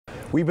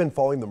We've been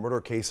following the murder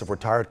case of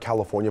retired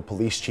California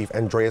Police Chief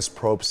Andreas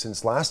Probst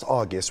since last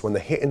August when the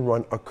hit and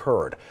run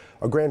occurred.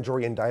 A grand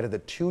jury indicted the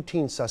two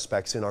teen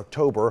suspects in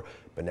October,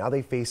 but now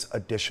they face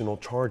additional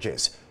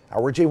charges.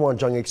 Our Jae-Won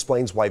Jung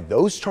explains why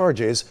those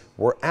charges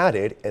were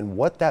added and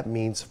what that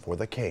means for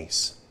the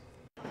case.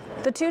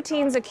 The two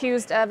teens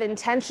accused of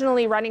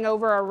intentionally running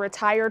over a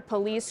retired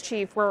police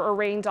chief were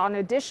arraigned on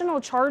additional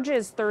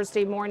charges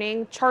Thursday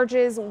morning,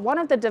 charges one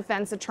of the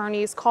defense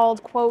attorneys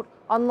called, quote,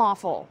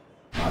 unlawful.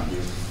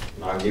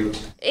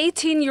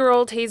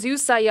 18-year-old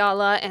Jesus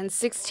Ayala and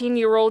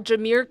 16-year-old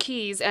Jameer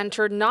Keys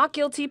entered not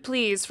guilty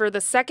pleas for the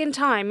second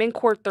time in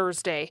court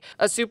Thursday,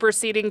 a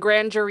superseding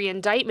grand jury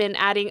indictment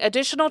adding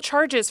additional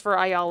charges for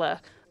Ayala.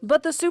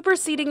 But the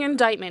superseding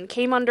indictment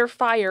came under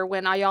fire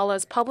when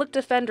Ayala's public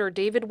defender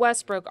David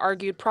Westbrook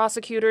argued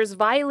prosecutors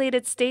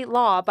violated state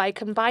law by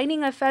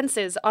combining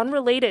offenses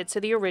unrelated to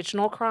the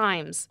original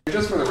crimes.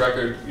 Just for the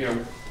record,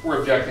 we're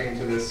objecting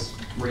to this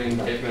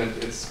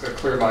re-indictment. It's a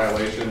clear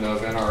violation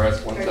of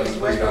NRS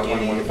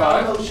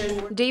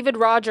 173.115. David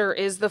Roger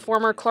is the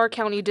former Clark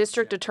County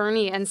District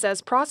Attorney and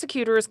says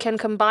prosecutors can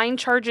combine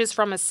charges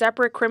from a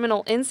separate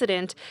criminal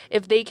incident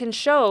if they can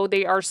show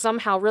they are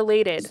somehow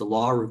related. The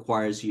law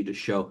requires you to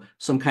show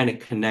some kind of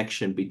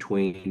connection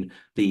between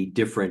the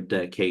different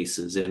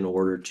cases in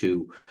order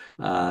to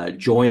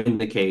join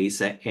the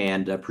case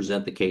and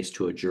present the case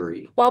to a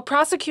jury. While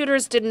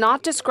prosecutors did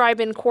not describe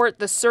in court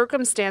the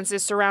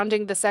circumstances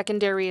surrounding the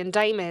secondary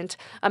indictment,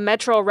 a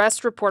Metro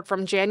arrest report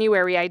from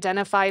January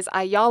identifies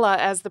Ayala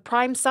as the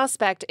prime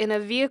suspect in a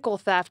vehicle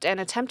theft and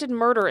attempted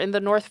murder in the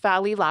North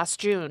Valley last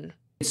June.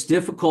 It's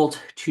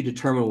difficult to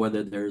determine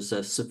whether there's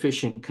a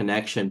sufficient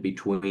connection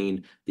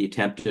between the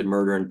attempted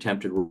murder and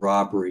attempted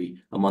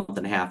robbery a month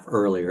and a half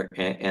earlier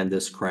and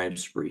this crime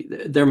spree.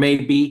 There may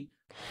be.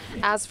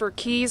 As for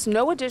Keys,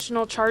 no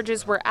additional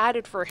charges were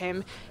added for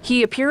him.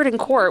 He appeared in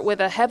court with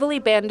a heavily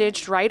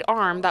bandaged right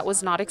arm that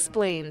was not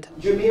explained.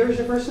 Jameer is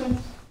your first name?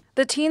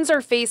 The teens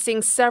are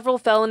facing several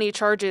felony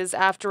charges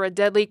after a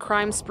deadly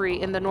crime spree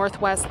in the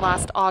Northwest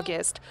last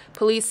August.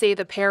 Police say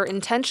the pair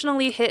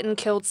intentionally hit and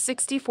killed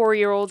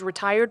 64-year-old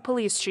retired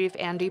police chief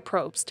Andy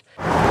Probst.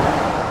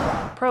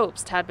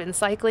 Probst had been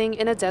cycling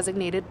in a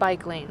designated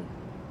bike lane.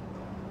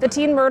 The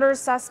teen murder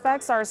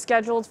suspects are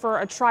scheduled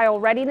for a trial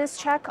readiness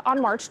check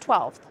on March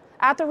 12th.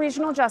 At the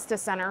Regional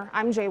Justice Center,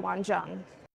 I'm Jae-Won Jung.